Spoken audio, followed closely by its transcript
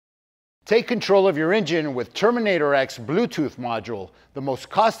Take control of your engine with Terminator X Bluetooth Module, the most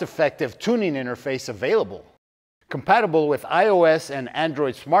cost-effective tuning interface available. Compatible with iOS and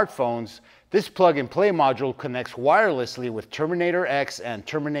Android smartphones, this plug-and-play module connects wirelessly with Terminator X and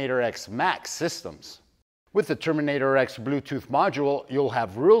Terminator X Max systems. With the Terminator X Bluetooth module, you'll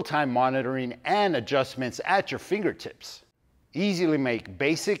have real-time monitoring and adjustments at your fingertips. Easily make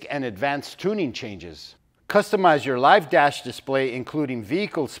basic and advanced tuning changes. Customize your live dash display, including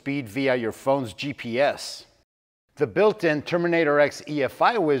vehicle speed via your phone's GPS. The built-in Terminator X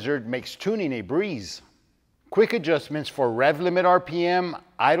EFI wizard makes tuning a breeze. Quick adjustments for rev limit RPM,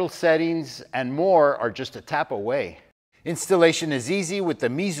 idle settings, and more are just a tap away. Installation is easy with the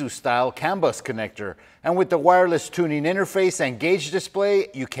Mizu-style CAN bus connector, and with the wireless tuning interface and gauge display,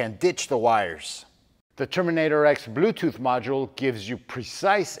 you can ditch the wires. The Terminator X Bluetooth module gives you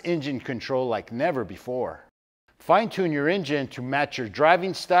precise engine control like never before. Fine-tune your engine to match your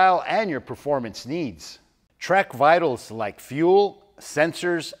driving style and your performance needs. Track vitals like fuel,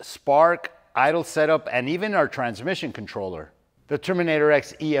 sensors, spark, idle setup, and even our transmission controller. The Terminator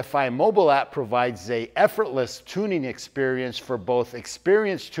X EFI mobile app provides an effortless tuning experience for both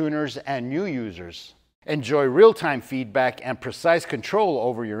experienced tuners and new users. Enjoy real-time feedback and precise control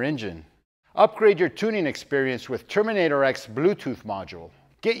over your engine. Upgrade your tuning experience with Terminator X Bluetooth module.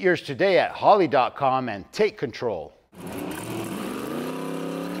 Get yours today at Holley.com and take control.